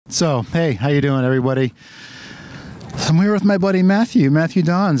So, hey, how you doing, everybody? I'm here with my buddy Matthew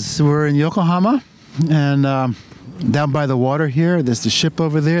Dons. We're in Yokohama, and down by the water here, there's the ship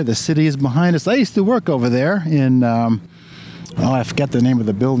over there. The city is behind us. I used to work over there in, I forget the name of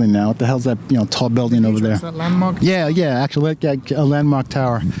the building now. What the hell's that, tall building over there? Is that landmark? Yeah, actually, a landmark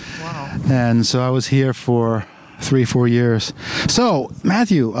tower. Wow. And so I was here for 3-4 years. So,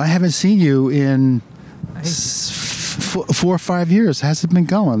 Matthew, I haven't seen you in 4 or 5 years. How's it been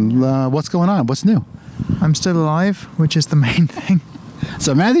going? What's going on? What's new? I'm still alive, which is the main thing.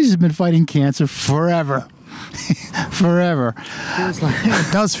 So Matthew's been fighting cancer forever. Forever.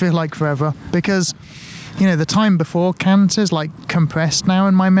 It does feel like forever, because, the time before cancer is like compressed now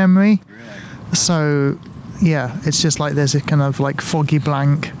in my memory. Really? So, yeah, it's just like there's a kind of like foggy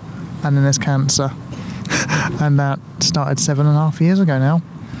blank, and then there's cancer. And that started 7.5 years ago now.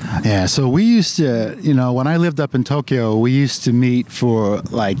 Yeah, so we used to, when I lived up in Tokyo, we used to meet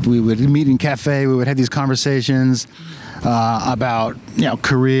we would meet in cafe, we would have these conversations about,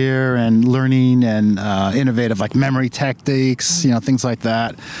 career and learning and innovative, like memory techniques, things like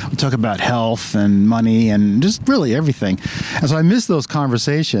that. We talk about health and money and just really everything. And so I miss those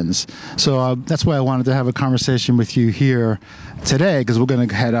conversations. So that's why I wanted to have a conversation with you here today, because we're going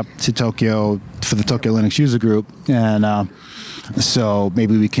to head up to Tokyo for the Tokyo Linux User Group. And so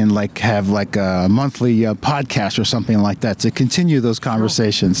maybe we can have a monthly podcast or something like that to continue those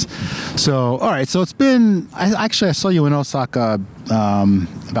conversations. So, all right. So it's been, I saw you in Osaka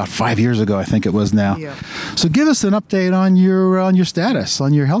about 5 years ago, I think it was now. Yeah. So give us an update on your status,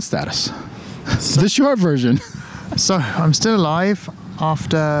 on your health status. The short version. So I'm still alive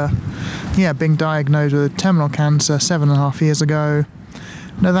after, being diagnosed with terminal cancer 7.5 years ago.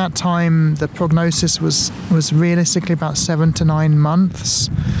 And at that time, the prognosis was realistically about 7 to 9 months.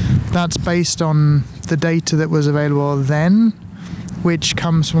 That's based on the data that was available then, which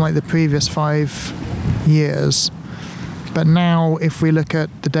comes from the previous 5 years. But now, if we look at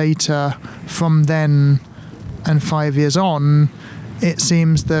the data from then and 5 years on, it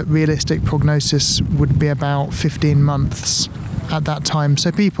seems that realistic prognosis would be about 15 months at that time.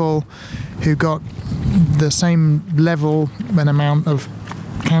 So people who got the same level and amount of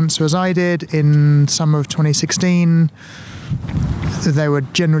cancer as I did in summer of 2016, they were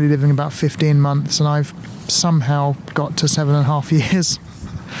generally living about 15 months, and I've somehow got to 7.5 years.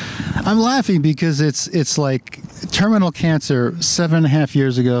 I'm laughing because it's like terminal cancer 7.5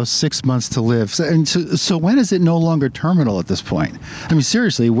 years ago, 6 months to live. So when is it no longer terminal at this point? I mean,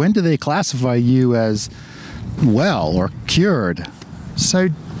 seriously, when do they classify you as well or cured? So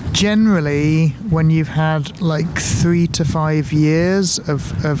generally, when you've had 3 to 5 years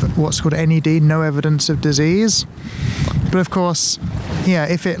of what's called NED, no evidence of disease. But of course,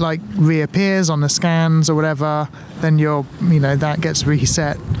 if it reappears on the scans or whatever, then that gets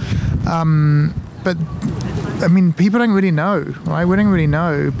reset. But I mean, people don't really know, right? We don't really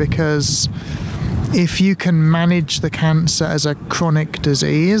know, because if you can manage the cancer as a chronic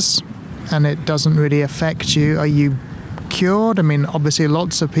disease and it doesn't really affect you, are you cured? I mean, obviously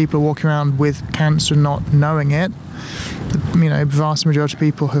lots of people are walking around with cancer not knowing it. The vast majority of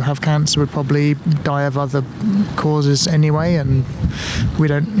people who have cancer would probably die of other causes anyway, and we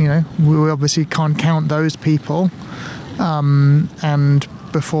don't, we obviously can't count those people. And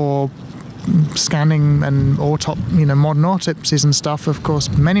before scanning and modern autopsies and stuff, of course,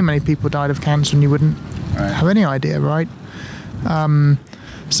 many people died of cancer, and you wouldn't have any idea, right?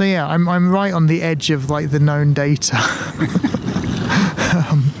 So yeah, I'm right on the edge of the known data.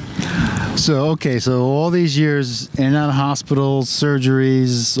 So all these years in and out of hospitals,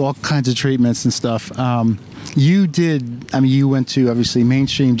 surgeries, all kinds of treatments and stuff. You went to obviously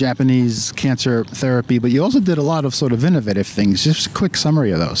mainstream Japanese cancer therapy, but you also did a lot of sort of innovative things. Just a quick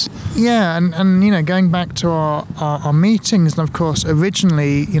summary of those. Yeah, and going back to our meetings, and of course,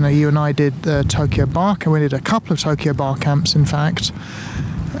 originally, you and I did the Tokyo Bar Camp. We did a couple of Tokyo Bar Camps, in fact.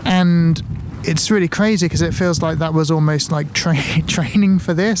 And it's really crazy because it feels like that was almost like training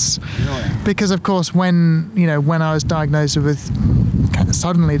for this. Really? Because of course, when I was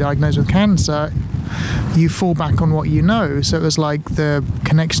suddenly diagnosed with cancer, you fall back on what you know. So it was like the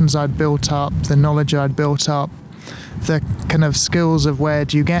connections I'd built up, the knowledge I'd built up, the kind of skills of where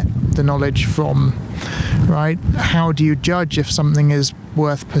do you get the knowledge from, right? How do you judge if something is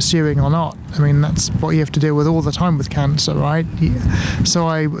worth pursuing or not? I mean, that's what you have to deal with all the time with cancer, right? So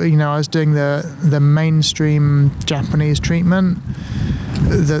I was doing the mainstream Japanese treatment.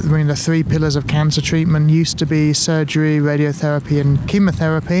 The 3 pillars of cancer treatment used to be surgery, radiotherapy, and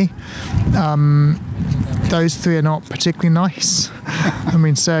chemotherapy. Those 3 are not particularly nice. I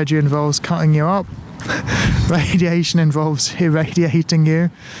mean, surgery involves cutting you up. radiation involves irradiating you,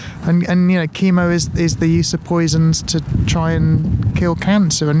 and chemo is the use of poisons to try and kill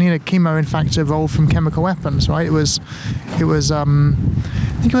cancer. And chemo in fact evolved from chemical weapons, right? It was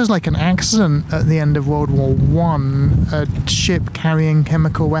I think it was like an accident at the end of World War One. A ship carrying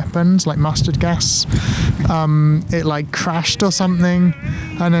chemical weapons like mustard gas, it like crashed or something,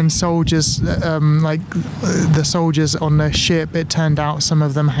 and then soldiers, like the soldiers on the ship, it turned out some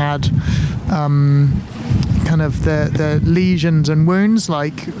of them had kind of the lesions and wounds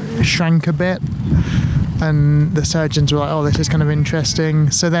like shrank a bit. And the surgeons were like, oh, this is kind of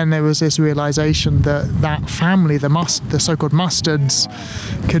interesting. So then there was this realization that family, the so-called mustards,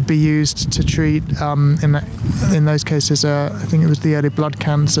 could be used to treat, in those cases, I think it was the early blood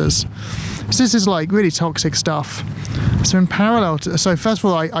cancers. So this is like really toxic stuff. So in parallel so first of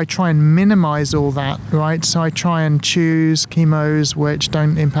all, I try and minimize all that, right? So I try and choose chemos which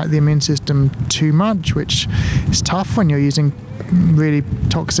don't impact the immune system too much, which is tough when you're using really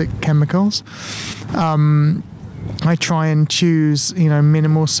toxic chemicals. I try and choose,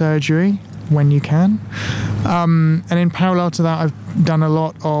 minimal surgery when you can. And in parallel to that, I've done a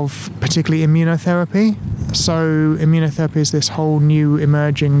lot of particularly immunotherapy. So immunotherapy is this whole new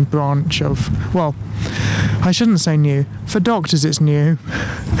emerging branch of, well, I shouldn't say new. For doctors, it's new.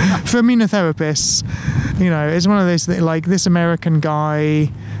 For immunotherapists, it's one of those that, like, this American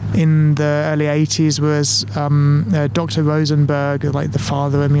guy in the early 80s was Dr. Rosenberg, like the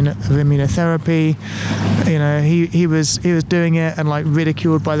father of immunotherapy. He was doing it and like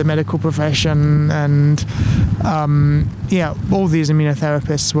ridiculed by the medical profession, and all these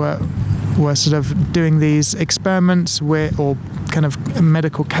immunotherapists were sort of doing these experiments or kind of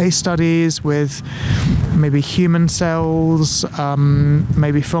medical case studies with maybe human cells,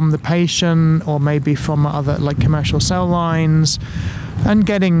 maybe from the patient or maybe from other like commercial cell lines, and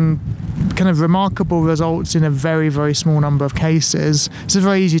getting kind of remarkable results in a very, very small number of cases. It's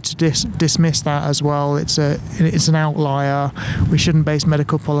very easy to dismiss that as well. It's an outlier. We shouldn't base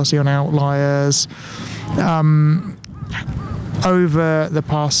medical policy on outliers. Over the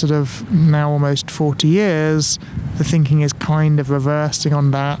past sort of now almost 40 years, the thinking is kind of reversing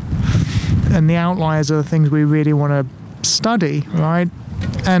on that. And the outliers are the things we really want to study, right?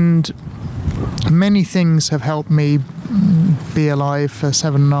 And many things have helped me be alive for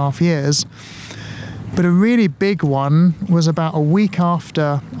 7.5 years. But a really big one was about a week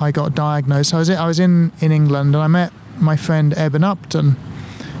after I got diagnosed. I was in England, and I met my friend Eben Upton.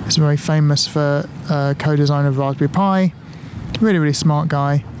 He's very famous for co-design of Raspberry Pi. Really, really smart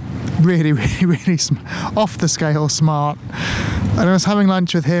guy. Really, really, really off the scale smart. And I was having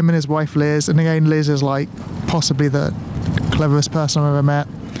lunch with him and his wife Liz. And again, Liz is like possibly the cleverest person I've ever met.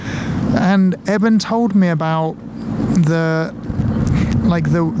 And Eben told me about the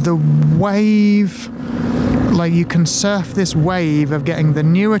wave, like you can surf this wave of getting the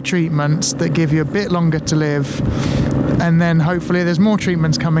newer treatments that give you a bit longer to live, and then hopefully there's more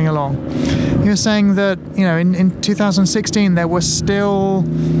treatments coming along. He was saying that, in 2016 there were still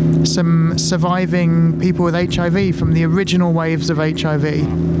some surviving people with HIV from the original waves of HIV.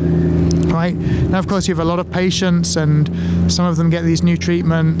 Right? Now, of course, you have a lot of patients, and some of them get these new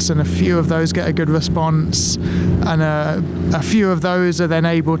treatments, and a few of those get a good response, and a few of those are then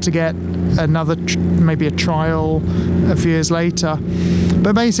able to get another, maybe a trial a few years later.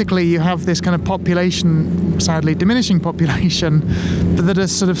 But basically, you have this kind of population, sadly diminishing population, but that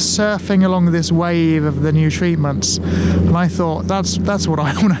is sort of surfing along this wave of the new treatments. And I thought, that's what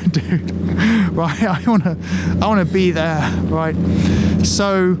I want to do, right? I want to be there, right?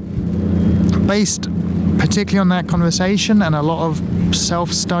 So, based particularly on that conversation and a lot of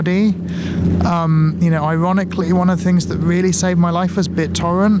self-study, ironically, one of the things that really saved my life was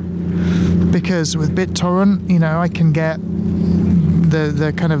BitTorrent, because with BitTorrent, I can get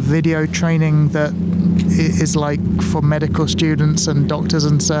the kind of video training that is like for medical students and doctors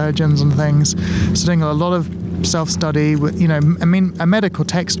and surgeons and things. So doing a lot of self-study, a medical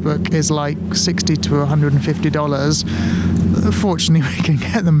textbook is like $60 to $150. Fortunately, we can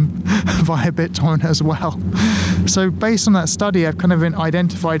get them via BitTorrent as well. So based on that study, I've kind of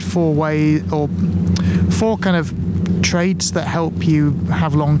identified four kind of traits that help you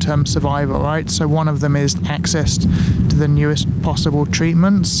have long-term survival, right? So one of them is access to the newest possible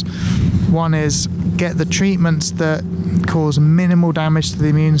treatments. One is get the treatments that cause minimal damage to the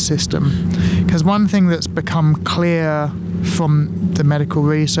immune system. Because one thing that's become clear from the medical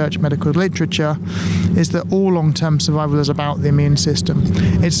research, medical literature, is that all long-term survival is about the immune system.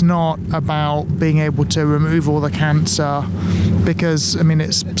 It's not about being able to remove all the cancer, because,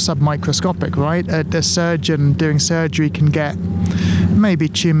 it's submicroscopic, right? A surgeon doing surgery can get maybe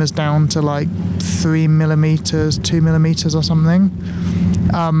tumors down to like 3 millimeters, 2 millimeters or something.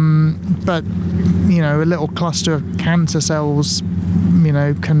 But, a little cluster of cancer cells,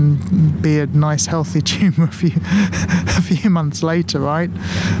 can be a nice healthy tumor a few months later, right?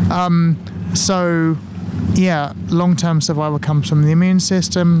 So, yeah, long-term survival comes from the immune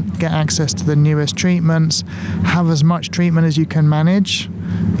system. Get access to the newest treatments. Have as much treatment as you can manage.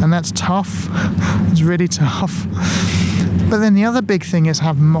 And that's tough. It's really tough. But then the other big thing is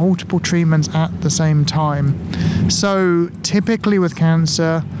have multiple treatments at the same time. So typically with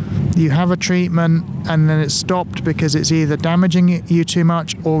cancer, you have a treatment and then it's stopped because it's either damaging you too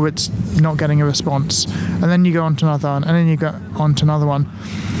much or it's not getting a response. And then you go on to another one, and then you go on to another one.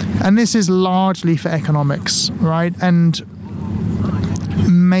 And this is largely for economics, right? And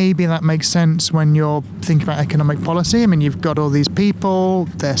maybe that makes sense when you're thinking about economic policy. I mean, you've got all these people,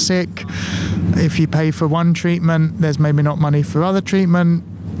 they're sick. If you pay for one treatment, there's maybe not money for other treatment.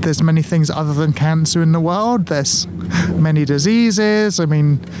 There's many things other than cancer in the world. There's many diseases. I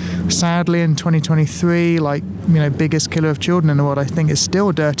mean, sadly in 2023, biggest killer of children in the world, I think, is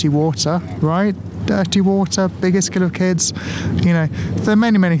still dirty water, right? Dirty water, biggest killer of kids. There are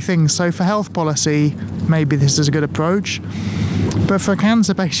many, many things. So for health policy, maybe this is a good approach. But for a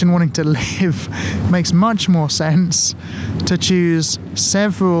cancer patient wanting to live, it makes much more sense to choose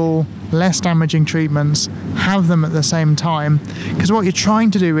several less damaging treatments, have them at the same time. Because what you're trying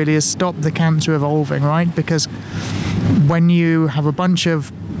to do really is stop the cancer evolving, right? Because when you have a bunch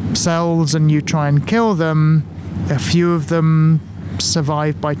of cells and you try and kill them, a few of them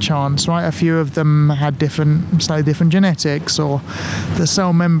survived by chance, right? A few of them had slightly different genetics, or the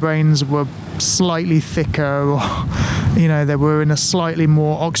cell membranes were slightly thicker, or they were in a slightly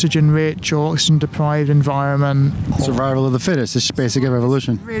more oxygen-rich or oxygen-deprived environment. Survival of the fittest. It's just basic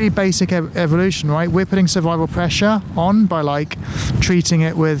evolution. Really basic evolution, right? We're putting survival pressure on by treating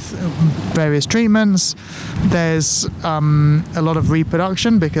it with various treatments. There's a lot of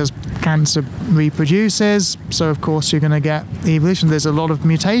reproduction because cancer reproduces, so of course you're going to get evolution. There's a lot of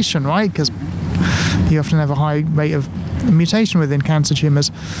mutation, right? Because you often have a high rate of mutation within cancer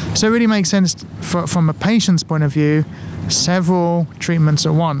tumors. So it really makes sense from a patient's point of view, several treatments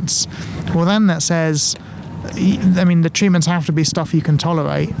at once. Well, then that says, the treatments have to be stuff you can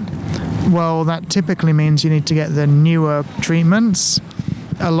tolerate. Well, that typically means you need to get the newer treatments.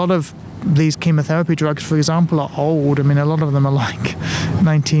 A lot of these chemotherapy drugs, for example, are old. a lot of them are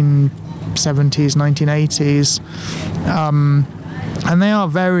 1970s, 1980s. And they are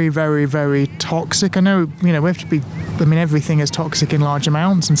very, very, very toxic. I know, we have to be, everything is toxic in large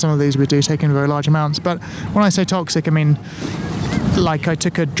amounts, and some of these we do take in very large amounts. But when I say toxic, I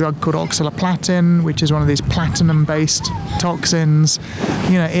took a drug called oxaliplatin, which is one of these platinum-based toxins.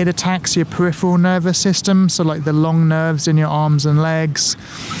 It attacks your peripheral nervous system, so the long nerves in your arms and legs.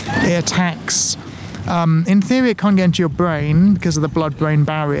 It attacks... in theory, it can't get into your brain because of the blood-brain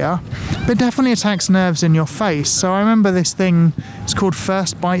barrier, but it definitely attacks nerves in your face. So I remember this thing, it's called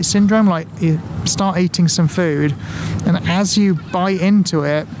first bite syndrome. You start eating some food, and as you bite into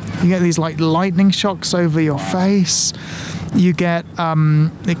it, you get these lightning shocks over your face. You get,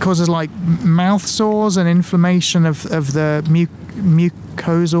 it causes mouth sores and inflammation of the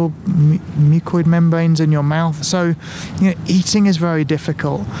mucoid membranes in your mouth. So, eating is very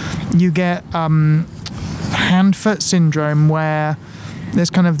difficult. You get hand-foot syndrome, where there's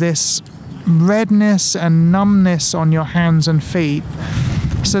kind of this redness and numbness on your hands and feet,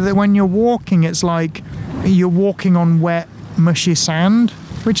 so that when you're walking, it's like you're walking on wet, mushy sand,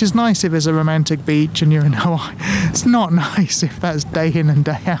 which is nice if it's a romantic beach and you're in Hawaii. It's not nice if that's day in and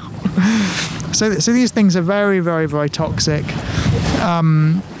day out. So these things are very, very, very toxic.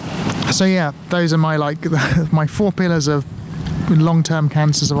 So yeah, those are my my 4 pillars of long-term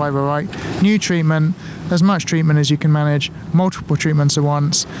cancer survival, right? New treatment, as much treatment as you can manage, multiple treatments at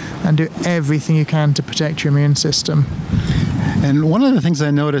once, and do everything you can to protect your immune system. And one of the things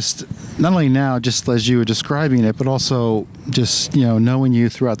I noticed, not only now, just as you were describing it, but also just, knowing you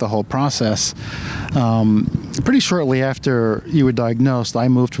throughout the whole process, pretty shortly after you were diagnosed, I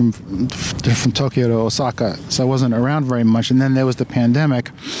moved from Tokyo to Osaka, so I wasn't around very much. And then there was the pandemic.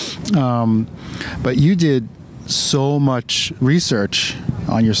 But you did so much research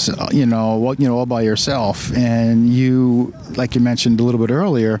on yourself, all by yourself. And you, like you mentioned a little bit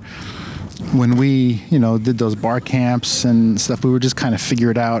earlier, when we, did those bar camps and stuff, we were just kind of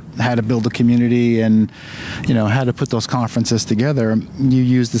figured out how to build a community and, how to put those conferences together. You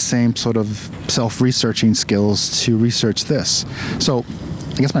use the same sort of self-researching skills to research this. So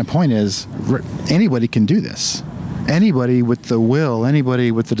I guess my point is, anybody can do this. Anybody with the will,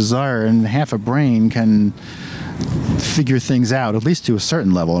 anybody with the desire and half a brain can figure things out, at least to a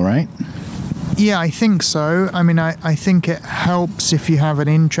certain level, right? Yeah, I think so. I mean, I think it helps if you have an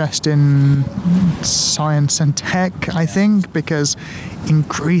interest in science and tech, I think, because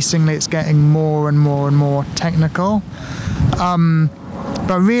increasingly it's getting more and more and more technical.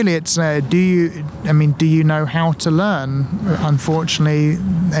 But really, it's do you know how to learn? Unfortunately,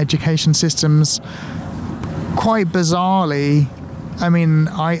 education systems, quite bizarrely, I mean,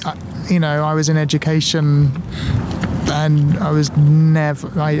 I was in education, and I was never.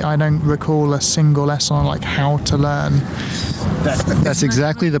 I don't recall a single lesson on like how to learn. That's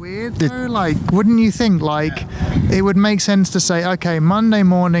exactly the weird though? Like, wouldn't you think like it would make sense to say, okay, Monday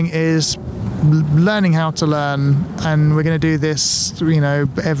morning is learning how to learn, and we're going to do this,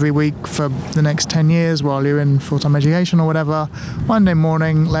 every week for the next 10 years while you're in full-time education or whatever. Monday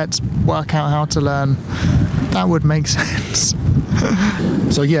morning, let's work out how to learn. That would make sense.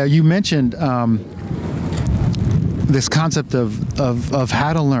 So yeah, you mentioned this concept of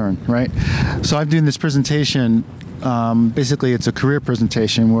how to learn, right? So I'm doing this presentation. Basically, it's a career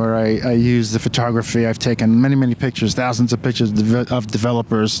presentation where I use the photography. I've taken many pictures, thousands of pictures of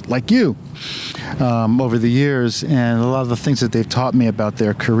developers like you over the years, and a lot of the things that they've taught me about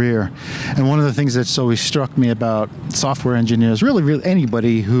their career. And one of the things that's always struck me about software engineers, really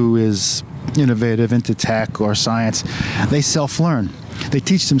anybody who is innovative into tech or science, they self-learn. They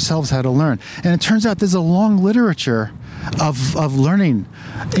teach themselves how to learn. And it turns out there's a long literature of learning,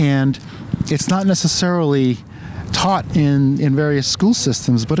 and it's not necessarily taught in various school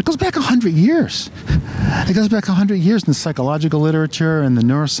systems, but it goes back 100 years. It goes back 100 years in the psychological literature and the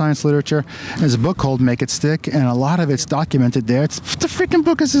neuroscience literature. There's a book called Make It Stick, and a lot of it's documented there. The freaking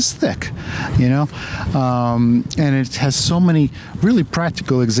book is this thick, and it has so many really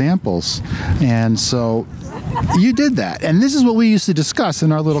practical examples. And so you did that, and this is what we used to discuss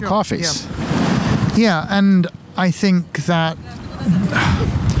in our little coffees. Yeah, and I think that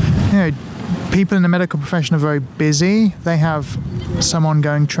people in the medical profession are very busy. They have some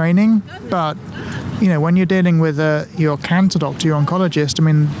ongoing training, but when you're dealing with your cancer doctor, your oncologist, I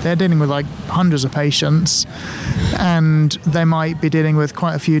mean, they're dealing with like hundreds of patients, and they might be dealing with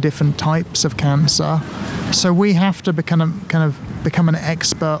quite a few different types of cancer. So we have to become an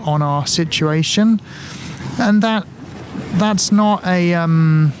expert on our situation, and that's not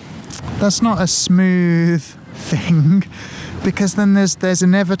a smooth thing. Because then there's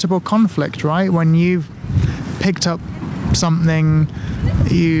inevitable conflict, right? When you've picked up something,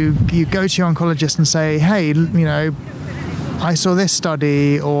 you go to your oncologist and say, hey, I saw this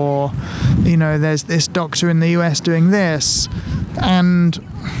study, or there's this doctor in the US doing this, and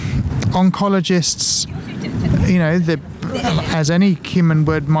oncologists, as any human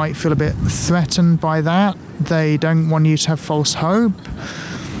would, might feel a bit threatened by that. They don't want you to have false hope.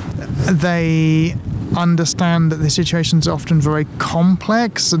 They understand that the situation is often very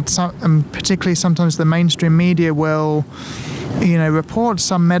complex, and particularly sometimes the mainstream media will, report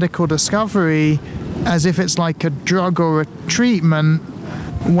some medical discovery as if it's like a drug or a treatment,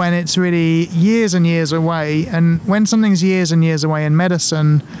 when it's really years and years away. And when something's years and years away in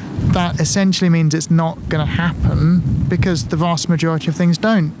medicine, that essentially means it's not going to happen, because the vast majority of things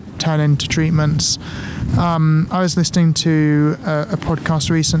don't turn into treatments. I was listening to a podcast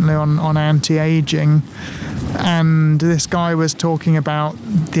recently on anti-aging, and this guy was talking about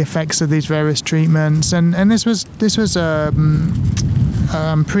the effects of these various treatments, and this was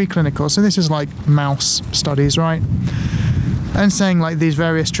preclinical, so this is like mouse studies, right? And saying like these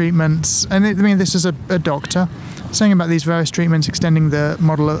various treatments, and this is a doctor saying about these various treatments extending the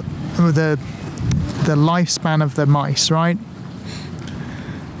model of the lifespan of the mice, right?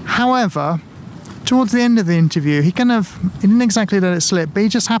 However, towards the end of the interview, he didn't exactly let it slip, but he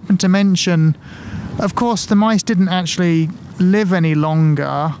just happened to mention, of course, the mice didn't actually live any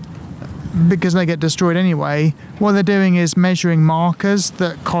longer because they get destroyed anyway. What they're doing is measuring markers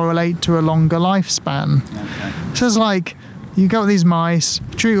that correlate to a longer lifespan. Okay. So it's like, you got these mice,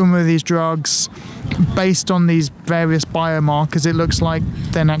 treat them with these drugs, based on these various biomarkers, it looks like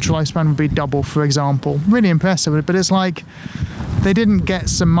their natural lifespan would be double, for example. Really impressive, but it's like, they didn't get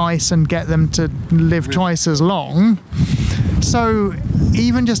some mice and get them to live twice as long. So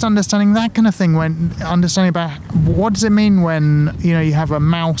even just understanding that kind of thing, understanding about what does it mean when you have a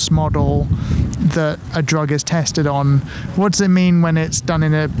mouse model that a drug is tested on, what does it mean when it's done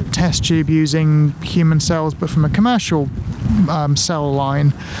in a test tube using human cells but from a commercial cell line?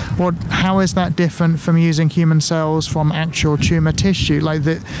 How is that different from using human cells from actual tumor tissue? Like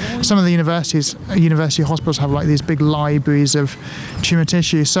some of the university hospitals have like these big libraries of tumor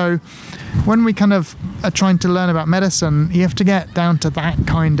tissue. So when we kind of are trying to learn about medicine, you have to get down to that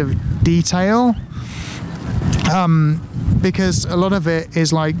kind of detail. Because a lot of it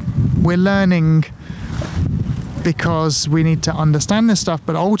is like we're learning because we need to understand this stuff,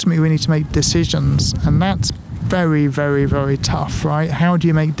 but ultimately we need to make decisions, and that's very, very, very tough, right? How do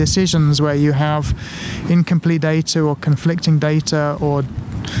you make decisions where you have incomplete data or conflicting data or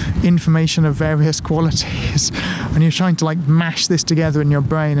information of various qualities, and you're trying to like mash this together in your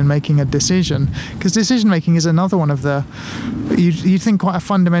brain and making a decision? Because decision making is another one of the, you think quite a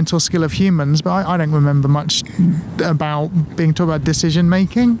fundamental skill of humans, but I don't remember much about being taught about decision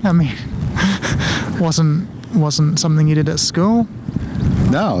making. I mean, wasn't something you did at school.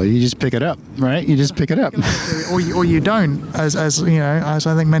 No, you just pick it up, right? You just pick it up. or you don't, as you know, as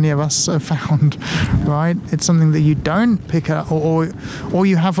I think many of us have found, right? It's something that you don't pick up, or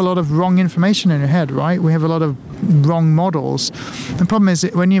you have a lot of wrong information in your head, right? We have a lot of wrong models. The problem is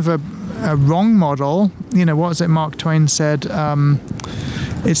that when you have a wrong model, you know, what was it Mark Twain said?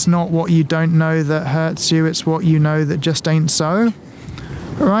 It's not what you don't know that hurts you, it's what you know that just ain't so.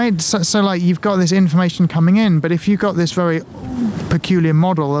 Right? So like you've got this information coming in, but if you've got this very peculiar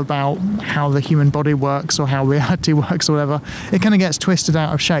model about how the human body works or how reality works or whatever, it kind of gets twisted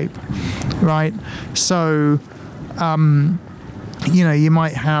out of shape, right? So, you know, you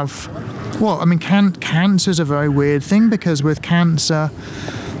might have, well, I mean, cancer is a very weird thing, because with cancer,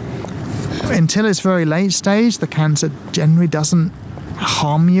 until it's very late stage, the cancer generally doesn't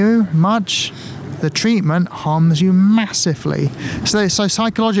harm you much. The treatment harms you massively. So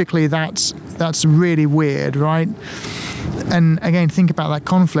psychologically, that's really weird, right? And again, think about that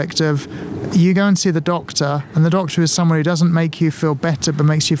conflict of you go and see the doctor, and the doctor is someone who doesn't make you feel better but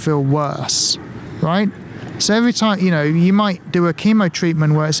makes you feel worse, right? So every time, you know, you might do a chemo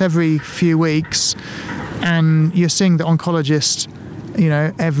treatment where it's every few weeks, and you're seeing the oncologist, you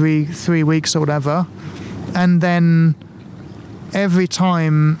know, every 3 weeks or whatever, and then every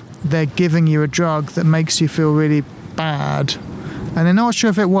time they're giving you a drug that makes you feel really bad, and they're not sure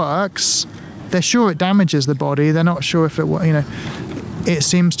if it works. They're sure it damages the body. They're not sure if it, you know, it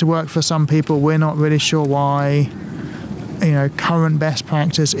seems to work for some people. We're not really sure why. You know, current best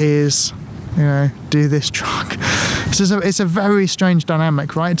practice is, you know, do this drug. So it's a very strange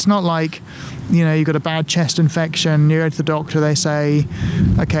dynamic, right? It's not like, you know, you've got a bad chest infection, you go to the doctor, they say,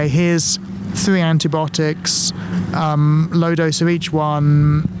 okay, here's 3 antibiotics, low dose of each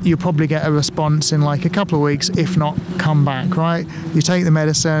one. You'll probably get a response in like a couple of weeks, if not come back, right? You take the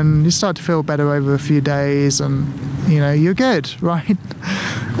medicine, you start to feel better over a few days, and you know, you're good, right?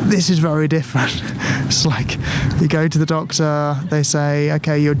 This is very different. It's like you go to the doctor, they say,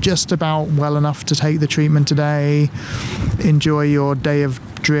 okay, you're just about well enough to take the treatment today, enjoy your day of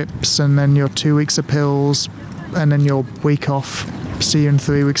drips and then your 2 weeks of pills and then your week off. See you in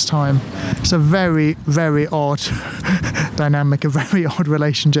 3 weeks' time. It's a very, very odd dynamic, a very odd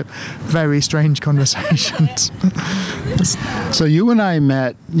relationship, very strange conversations. So you and I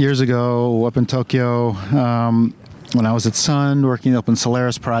met years ago up in Tokyo when I was at Sun working up in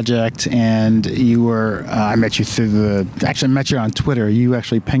Solaris Project, and you were, I met you I met you on Twitter. You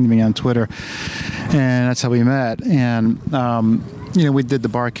actually pinged me on Twitter, and that's how we met. And, you know, we did the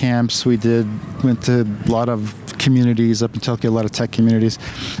bar camps, went to a lot of communities up in Tokyo, a lot of tech communities.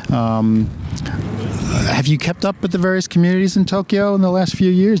 Have you kept up with the various communities in Tokyo in the last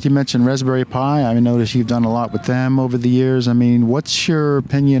few years? You mentioned Raspberry Pi. I noticed you've done a lot with them over the years. I mean, what's your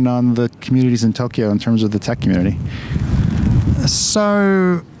opinion on the communities in Tokyo in terms of the tech community?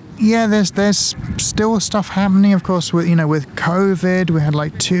 So, yeah, there's still stuff happening, of course, with COVID. We had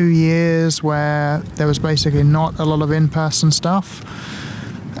like 2 years where there was basically not a lot of in-person stuff.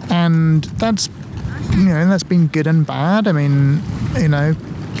 And that's been good and bad. I mean, you know,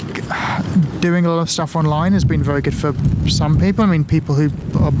 doing a lot of stuff online has been very good for some people. I mean, people who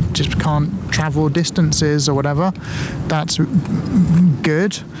just can't travel distances or whatever, that's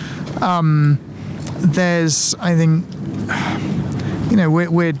good. There's, I think, you know,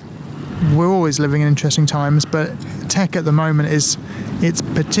 we're always living in interesting times, but tech at the moment it's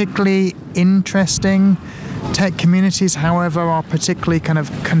particularly interesting. Tech communities, however, are particularly kind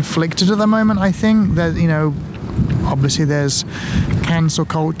of conflicted at the moment, I think. That, you know, obviously there's cancel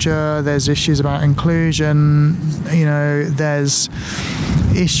culture, there's issues about inclusion, you know, there's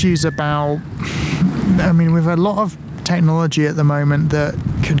issues about, I mean, we've a lot of technology at the moment that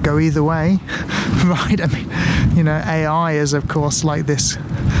could go either way, right? I mean, you know, AI is, of course, like this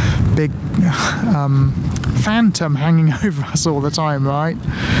big phantom hanging over us all the time, right?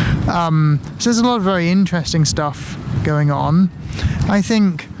 So there's a lot of very interesting stuff going on. I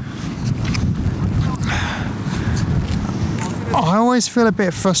think I always feel a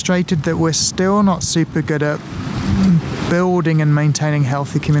bit frustrated that we're still not super good at building and maintaining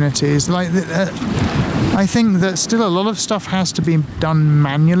healthy communities. I think that still a lot of stuff has to be done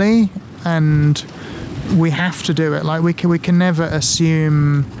manually, and we have to do it. Like we can never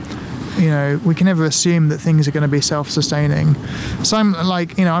assume, that things are going to be self-sustaining. So I'm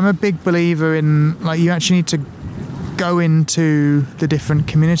a big believer in you actually need to go into the different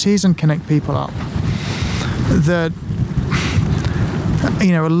communities and connect people up. That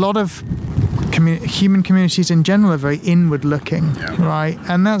a lot of human communities in general are very inward looking, right?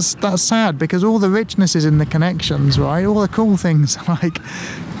 And that's sad, because all the richness is in the connections, right? All the cool things like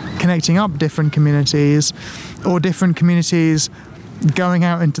connecting up different communities, or different communities going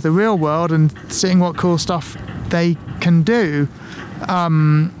out into the real world and seeing what cool stuff they can do.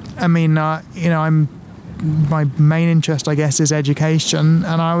 My main interest, I guess, is education,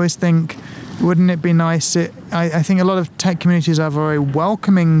 and I always think, wouldn't it be nice? I think a lot of tech communities are very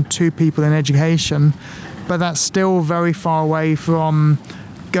welcoming to people in education, but that's still very far away from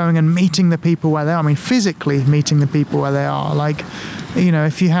going and meeting the people where they are. I mean, physically meeting the people where they are.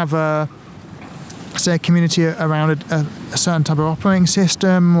 If you have a community around a certain type of operating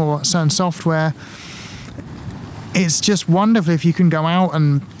system or certain software, it's just wonderful if you can go out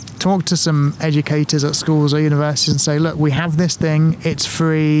and talk to some educators at schools or universities and say, look, we have this thing, it's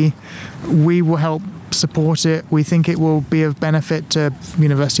free, we will help support it, we think it will be of benefit to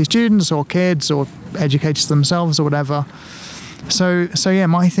university students or kids or educators themselves or whatever. So yeah,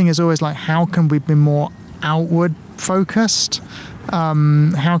 my thing is always how can we be more outward focused?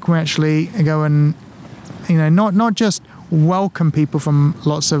 How can we actually go and not just welcome people from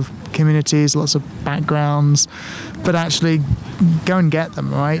lots of communities, lots of backgrounds, but actually go and get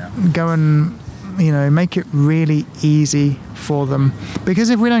them, right? Go and make it really easy for them. Because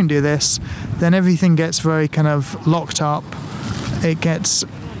if we don't do this, then everything gets very kind of locked up. It gets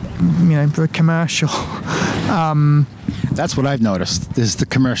very commercial. That's what I've noticed, is the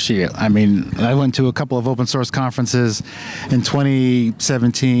commercial. I mean, I went to a couple of open source conferences in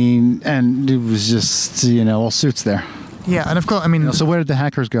 2017, and it was just, all suits there. Yeah, and of course, so where did the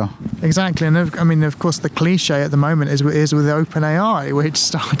hackers go? Exactly, and of course, the cliche at the moment is with OpenAI, which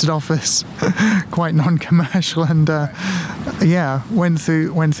started off as quite non-commercial and went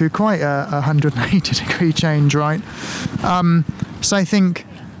through quite a 180-degree change, right? So I think,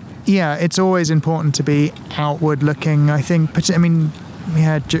 it's always important to be outward looking. I think,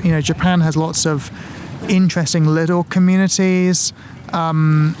 Japan has lots of interesting little communities.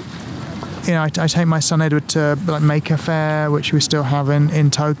 I take my son Edward to Maker Faire, which we still have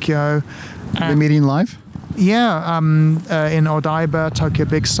in Tokyo. Are they meeting live? Yeah, in Odaiba, Tokyo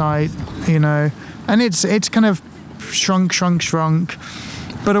Big Site, and it's kind of shrunk,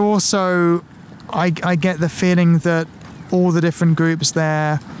 but also I get the feeling that all the different groups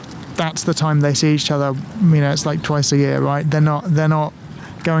there, that's the time they see each other. It's twice a year, right? They're not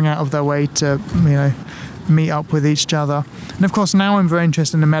going out of their way to meet up with each other. And of course, now I'm very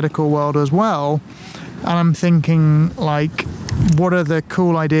interested in the medical world as well, and I'm thinking what are the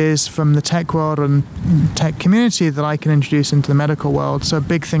cool ideas from the tech world and tech community that I can introduce into the medical world. So a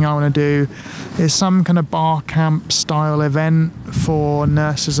big thing I want to do is some kind of bar camp style event for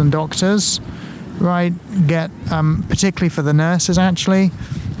nurses and doctors, right? Get particularly for the nurses, actually.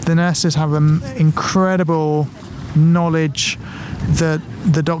 The nurses have incredible knowledge that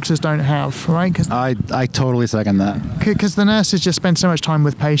the doctors don't have, right? I totally second that. Because the nurses just spend so much time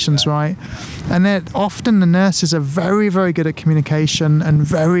with patients, right? And often the nurses are very, very good at communication and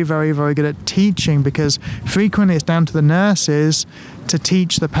very, very, very good at teaching, because frequently it's down to the nurses to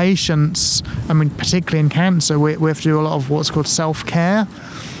teach the patients. Particularly in cancer, we have to do a lot of what's called self-care.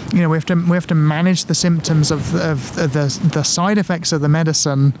 We have to manage the symptoms of the side effects of the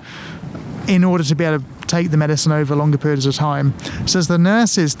medicine in order to be able to take the medicine over longer periods of time. So as the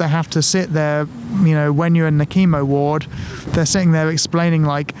nurses, they have to sit there, when you're in the chemo ward, they're sitting there explaining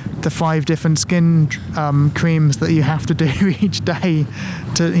the 5 different skin creams that you have to do each day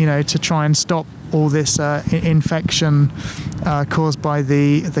to try and stop all this infection caused by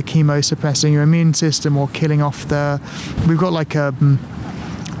the chemo suppressing your immune system or killing off we've got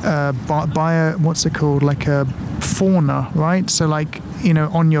what's it called, a fauna, right? So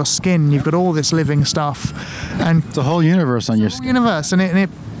on your skin you've got all this living stuff, and it's a whole universe on your skin. And it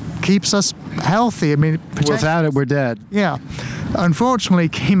keeps us healthy. Without it, we're dead. Yeah. Unfortunately,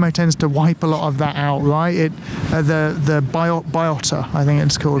 chemo tends to wipe a lot of that out, right? The biota, I think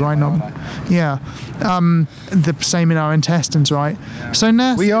it's called, right? The same in our intestines, right? So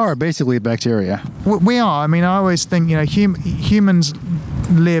we are basically bacteria. We are. I always think humans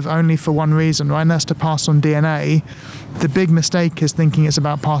live only for one reason, right? And that's to pass on DNA. the big mistake is thinking it's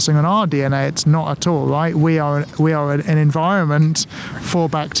about passing on our DNA. It's not at all, right? We are an environment for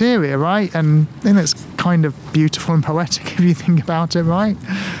bacteria, right? And it's kind of beautiful and poetic if you think about it, right?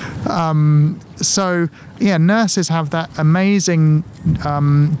 So yeah, nurses have that amazing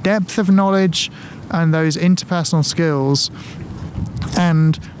depth of knowledge and those interpersonal skills.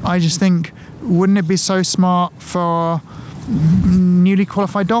 And I just think, wouldn't it be so smart for newly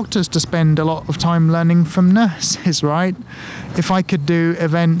qualified doctors to spend a lot of time learning from nurses, right? If I could do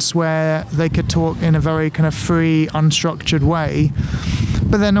events where they could talk in a very kind of free, unstructured way,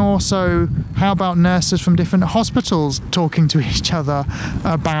 but then also, how about nurses from different hospitals talking to each other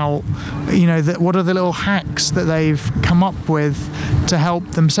about, what are the little hacks that they've come up with to help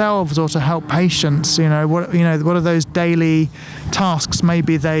themselves or to help patients? What are those daily tasks?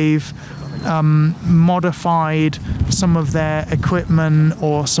 Maybe they've modified some of their equipment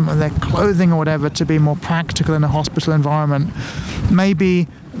or some of their clothing or whatever to be more practical in a hospital environment. Maybe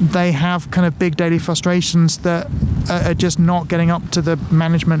they have kind of big daily frustrations that are just not getting up to the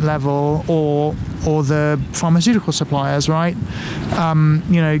management level or the pharmaceutical suppliers, right?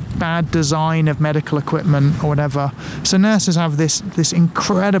 Bad design of medical equipment or whatever. So nurses have this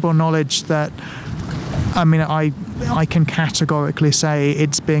incredible knowledge that, I can categorically say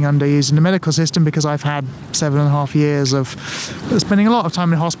it's being underused in the medical system, because I've had 7.5 years of spending a lot of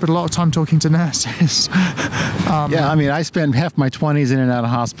time in hospital, a lot of time talking to nurses. I spent half my 20s in and out of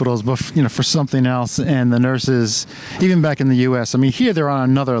hospitals, but for something else. And the nurses, even back in the U.S., here they're on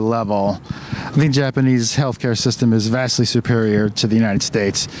another level. I think Japanese healthcare system is vastly superior to the United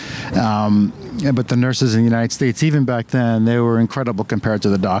States. But the nurses in the United States, even back then, they were incredible compared to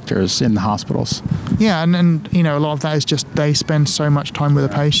the doctors in the hospitals. Yeah, and a lot of that is just they spend so much time with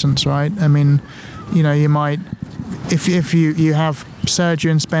the patients, right? You might, if you have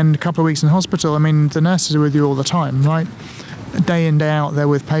surgery and spend a couple of weeks in hospital, the nurses are with you all the time, right? Day in, day out, they're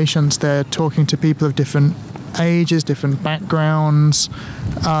with patients. They're talking to people of different ages, different backgrounds.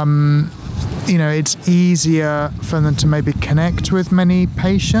 It's easier for them to maybe connect with many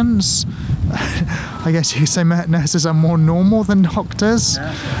patients. I guess you could say nurses are more normal than doctors,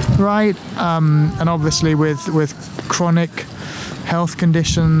 right? And obviously with chronic health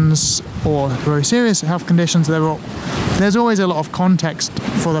conditions or very serious health conditions, there's always a lot of context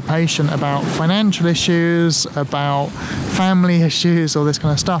for the patient about financial issues, about family issues, all this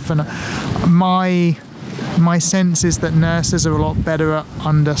kind of stuff. And my sense is that nurses are a lot better at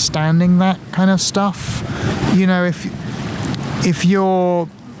understanding that kind of stuff. If you're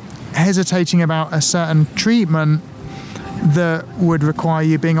hesitating about a certain treatment that would require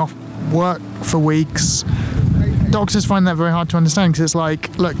you being off work for weeks, doctors find that very hard to understand, because it's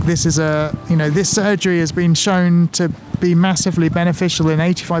like, look, this is this surgery has been shown to be massively beneficial in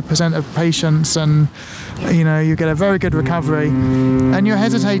 85% of patients, and you get a very good recovery, and you're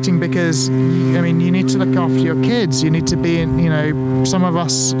hesitating because you need to look after your kids. You need to be in, some of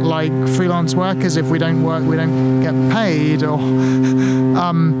us, like freelance workers, if we don't work, we don't get paid, or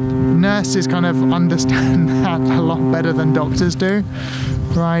nurses kind of understand that a lot better than doctors do,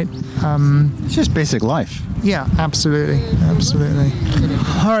 right? It's just basic life. Yeah, absolutely.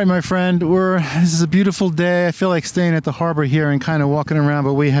 All right, my friend, this is a beautiful day. I feel like staying at the harbor here and kind of walking around,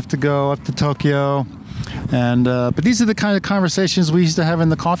 but we have to go up to Tokyo. And but these are the kind of conversations we used to have in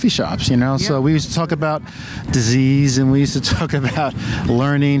the coffee shops, Yeah. So we used to talk about disease, and we used to talk about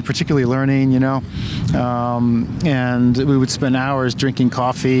learning, particularly learning, and we would spend hours drinking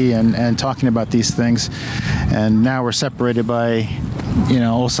coffee and talking about these things. And now we're separated by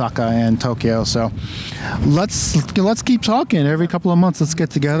Osaka and Tokyo. So let's keep talking every couple of months. Let's get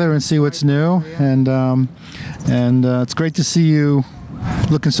together and see what's new. And it's great to see you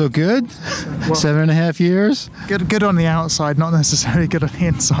looking so good. Well, 7.5 years. Good on the outside, not necessarily good on the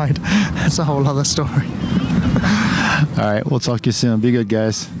inside. That's a whole other story. All right, we'll talk to you soon. Be good,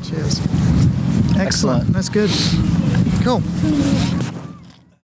 guys. Cheers. Excellent. That's good. Cool.